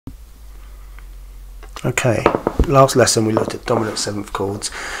Okay, last lesson we looked at dominant seventh chords,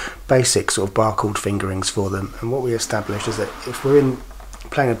 basic sort of bar chord fingerings for them, and what we established is that if we're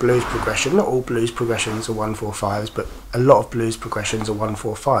playing a blues progression, not all blues progressions are 1-4-5s, but a lot of blues progressions are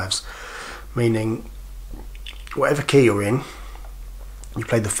 1-4-5s, meaning whatever key you're in, you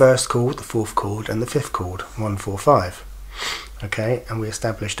play the first chord, the fourth chord, and the fifth chord, 1-4-5. Okay, and we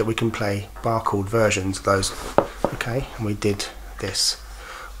established that we can play bar chord versions of those. Okay, and we did this.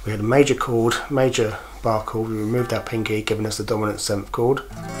 We had a major chord, major bar chord, we removed our pinky, giving us the dominant seventh chord.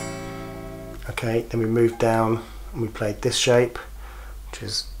 Okay, then we moved down and we played this shape, which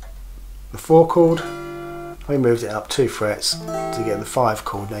is the 4 chord. We moved it up 2 frets to get the 5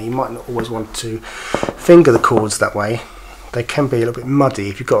 chord. Now you might not always want to finger the chords that way. They can be a little bit muddy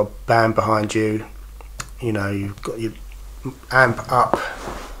if you've got a band behind you, you know, you've got your amp up,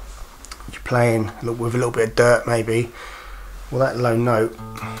 you're playing with a little bit of dirt maybe. Well, that low note,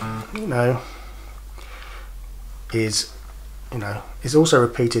 is also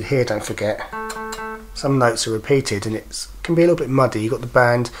repeated here. Don't forget, some notes are repeated, and it can be a little bit muddy. You've got the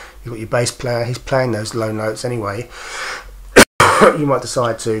band, you've got your bass player. He's playing those low notes anyway. You might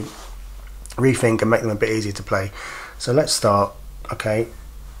decide to refinger, make them a bit easier to play. So let's start. Okay,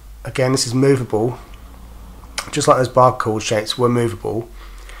 again, this is movable, just like those bar chord shapes were movable.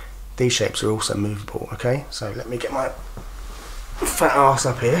 These shapes are also movable. Okay, so let me get my fat ass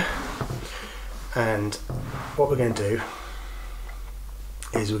up here, and what we're going to do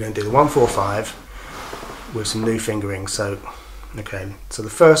is we're going to do the 1-4-5 with some new fingerings. So okay, so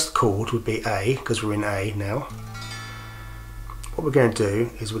the first chord would be A, because we're in A now. What we're going to do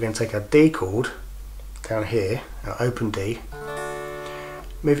is we're going to take our D chord down here, our open D,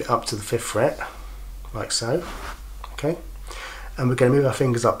 move it up to the 5th fret like so. Okay, and we're going to move our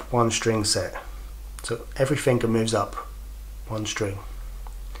fingers up 1 string set, so every finger moves up 1 string.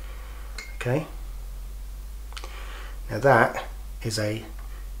 Okay, now that is a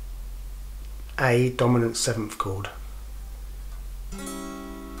dominant 7th chord.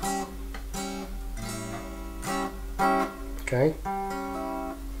 Okay,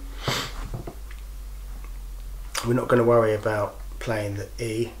 we're not going to worry about playing the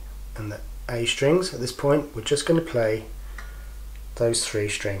E and the A strings at this point. We're just going to play those 3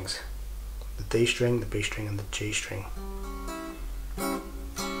 strings, the D string, the B string and the G string.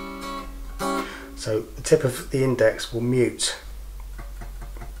 So the tip of the index will mute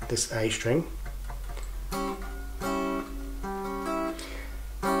this A string, and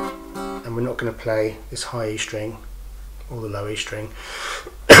we're not going to play this high E string or the low E string.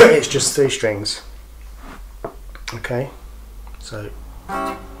 It's just 3 strings. Okay, so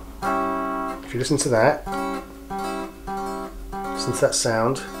if you listen to that, listen to that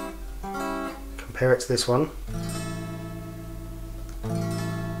sound, compare it to this one,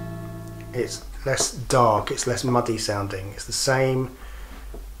 it's less dark, it's less muddy sounding. It's the same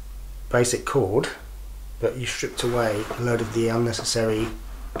basic chord, but you stripped away a load of the unnecessary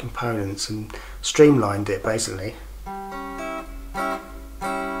components and streamlined it basically.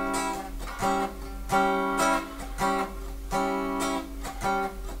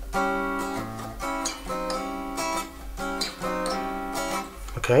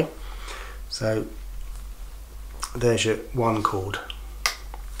 Okay, so there's your 1 chord.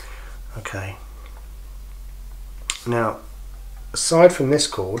 Okay, now aside from this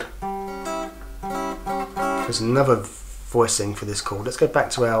chord, there's another voicing for this chord. Let's go back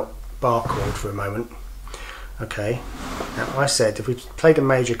to our bar chord for a moment. Okay, now I said if we played a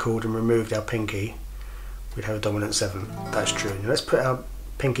major chord and removed our pinky, we'd have a dominant 7. That's true. Now let's put our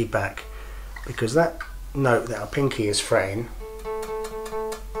pinky back, because that note that our pinky is fretting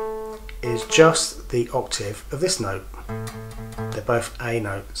is just the octave of this note. They're both A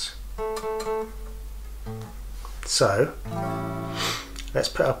notes. So let's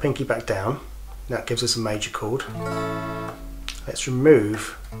put our pinky back down. That gives us a major chord. Let's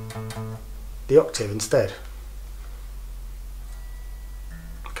remove the octave instead.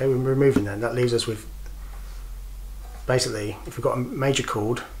 Okay, we're removing that, and that leaves us with, basically, if we've got a major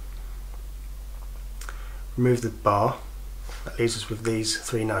chord, remove the bar, that leaves us with these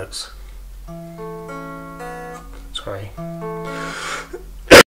 3 notes. Sorry.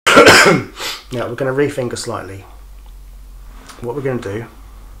 Now we're going to refinger slightly. What we're going to do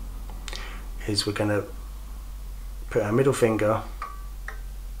is we're going to put our middle finger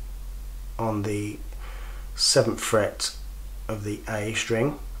on the 7th fret of the A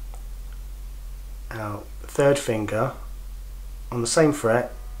string, our 3rd finger on the same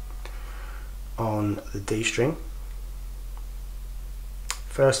fret on the D string,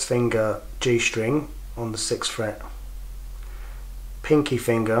 1st finger G string on the 6th fret, pinky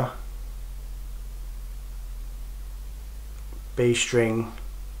finger B string,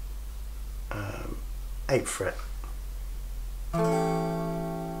 8th fret.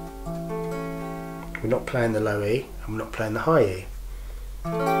 We're not playing the low E and we're not playing the high E.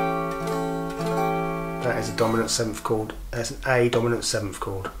 That is a dominant 7th chord. That's an A dominant 7th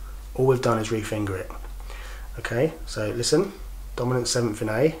chord. All we've done is refinger it. Okay, so listen. Dominant 7th in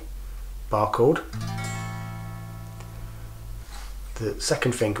A, bar chord. The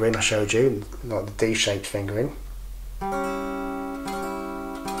second fingering I showed you, like the D-shaped fingering.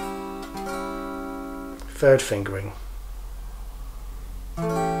 Third fingering.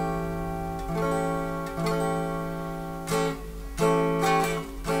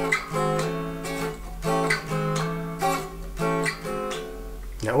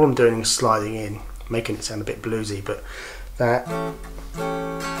 Now all I'm doing is sliding in, making it sound a bit bluesy, but that.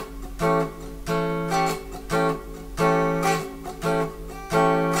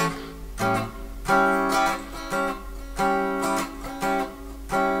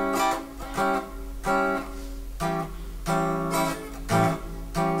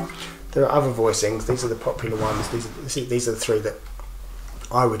 There are other voicings. These are the popular ones. These are the three that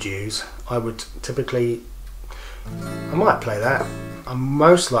I would use. I would typically, I might play that. I'm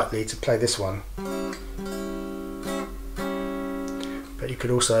most likely to play this one, but you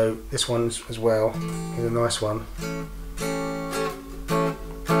could also, this one as well is a nice one.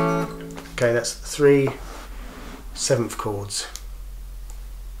 Okay, that's 3 7th chords.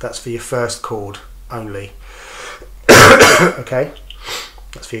 That's for your first chord only. Okay,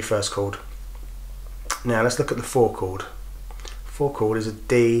 that's for your first chord. Now let's look at the 4 chord. 4 chord is a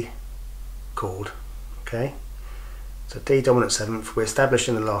D chord. Okay, so D dominant 7th. We established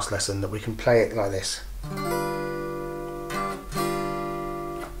in the last lesson that we can play it like this.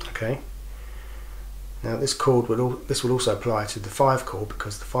 Okay. Now this chord will also apply to the 5 chord,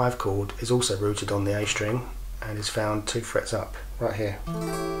 because the 5 chord is also rooted on the A string and is found 2 frets up right here.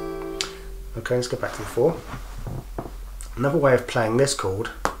 Okay, let's go back to the 4. Another way of playing this chord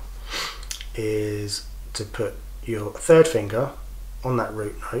is to put your 3rd finger on that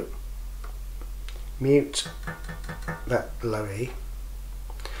root note, mute that low E.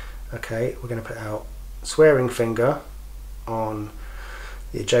 Okay, we're going to put our swearing finger on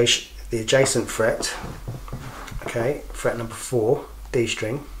the adjacent fret. Okay, fret number 4, D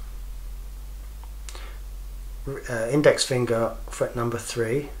string. Index finger, fret number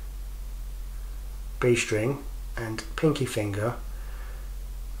 3, B string, and pinky finger,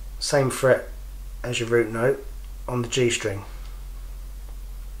 same fret as your root note, on the G string.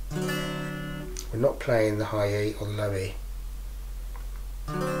 We're not playing the high E or the low E.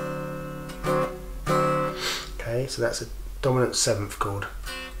 Okay, so that's a dominant 7th chord.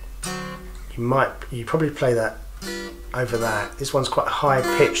 You probably play that over that. This one's quite high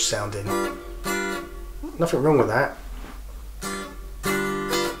pitched sounding. Nothing wrong with that.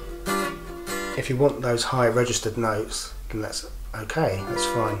 If you want those high registered notes, then that's okay, that's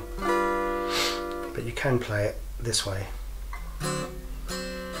fine. But you can play it this way.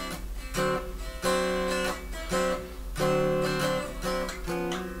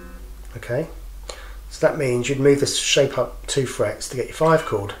 Okay, so that means you'd move this shape up 2 frets to get your 5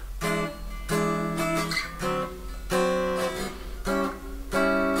 chord.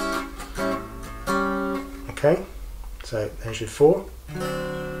 Okay, so there's your 4.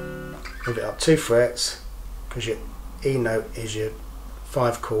 Move it up 2 frets, because your E note is your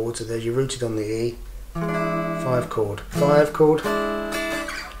 5 chord, so there's your rooted on the E, 5 chord, 5 chord,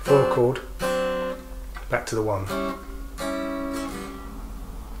 4 chord, back to the 1.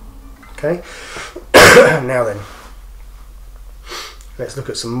 Okay, now then, let's look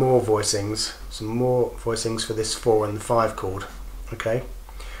at some more voicings for this 4 and the 5 chord. Okay,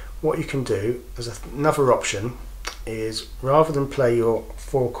 what you can do as another option is, rather than play your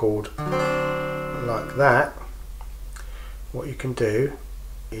 4 chord like that, what you can do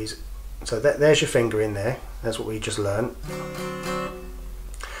is, so there's your finger in there, that's what we just learned.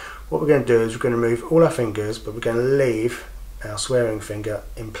 What we're going to do is we're going to move all our fingers, but we're going to leave our swearing finger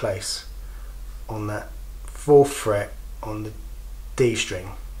in place on that 4th fret on the D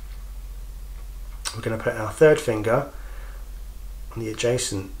string. We're going to put our 3rd finger on the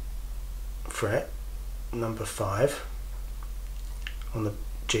adjacent fret, number 5, on the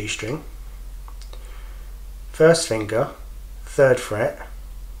G string. 1st finger, 3rd fret,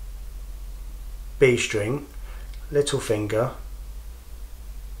 B string, little finger,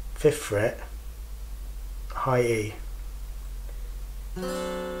 5th fret, high E.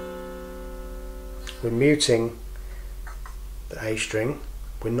 We're muting the A string,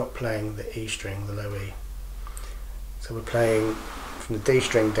 we're not playing the E string, the low E. So we're playing from the D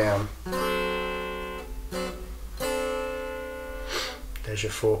string down. there's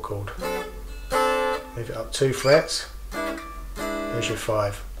your 4 chord. Move it up 2 frets, there's your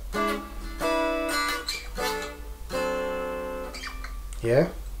 5. Yeah?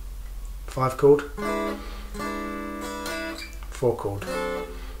 5 chord, 4 chord,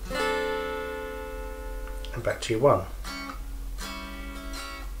 and back to your 1.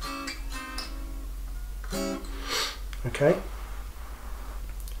 Okay,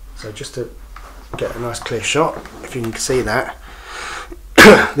 so just to get a nice clear shot, if you can see that,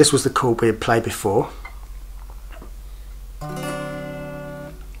 this was the chord we had played before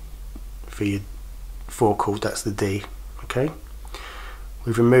for your 4 chord, that's the D. Okay,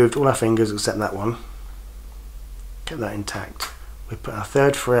 we've removed all our fingers except that one, kept that intact. We put our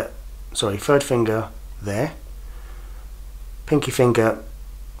third finger there, pinky finger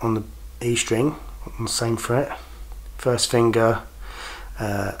on the E string on the same fret, first finger,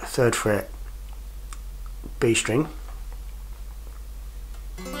 3rd fret, B string,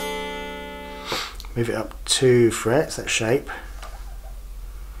 move it up 2 frets, that shape,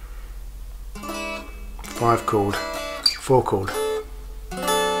 5 chord, 4 chord,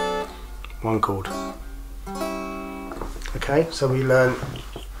 1 chord. Okay, so we learn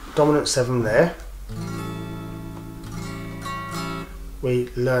dominant 7 there. We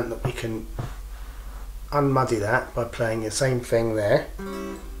learned that we can unmuddy that by playing the same thing there,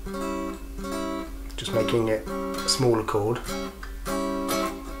 just making it a smaller chord.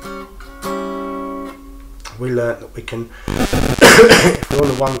 We learnt that we can, if we're on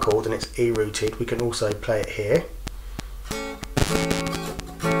the 1 chord and it's E rooted, we can also play it here.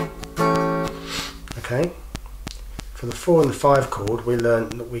 Okay, for the 4 and the 5 chord, we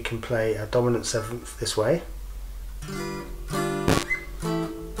learnt that we can play a dominant 7th this way.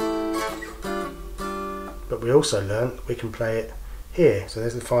 But we also learnt we can play it here. So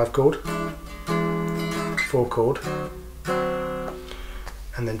there's the 5 chord, 4 chord,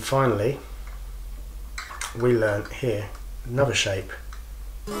 and then finally we learnt here another shape,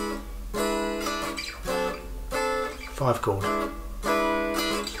 5 chord,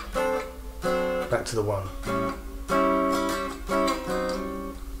 back to the 1.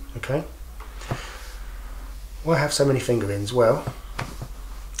 Okay. Why have so many fingerings? Well,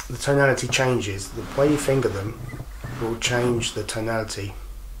 the tonality changes. The way you finger them will change the tonality.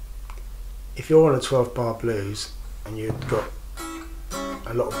 If you're on a 12 bar blues and you've got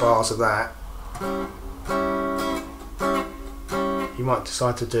a lot of bars of that, you might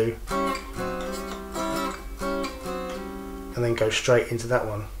decide to do and then go straight into that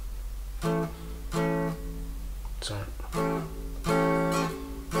one. Sorry.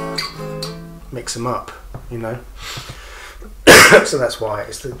 Mix them up, you know. So that's why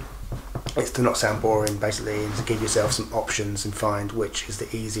it's to not sound boring, basically, and to give yourself some options and find which is the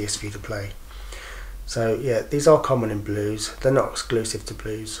easiest for you to play. So yeah, these are common in blues. They're not exclusive to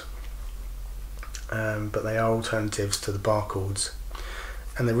blues, but they are alternatives to the bar chords,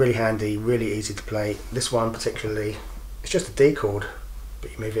 and they're really handy, really easy to play. This one particularly, it's just a D chord,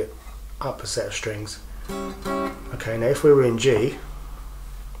 but you move it up a set of strings. Okay, now if we were in G,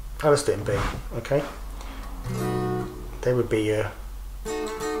 let's do it in B. Okay, they would be your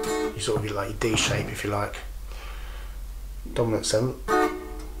sort of like your D shape, if you like. Dominant 7.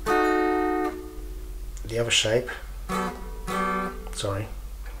 The other shape, sorry,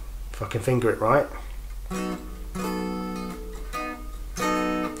 if I can finger it right.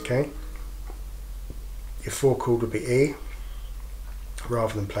 Okay, your 4 chord would be E.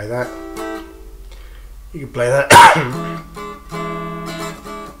 Rather than play that, you can play that,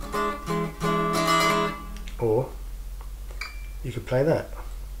 or you could play that.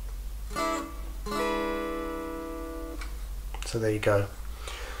 So there you go,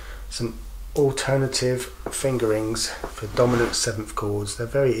 some alternative fingerings for dominant 7th chords. They're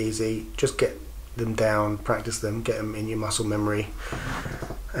very easy, just get them down, practice them, get them in your muscle memory,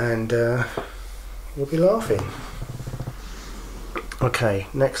 and you'll be laughing. Okay,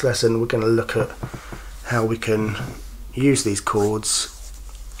 next lesson we're going to look at how we can use these chords,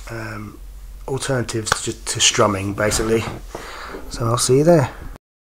 alternatives to strumming basically. So I'll see you there.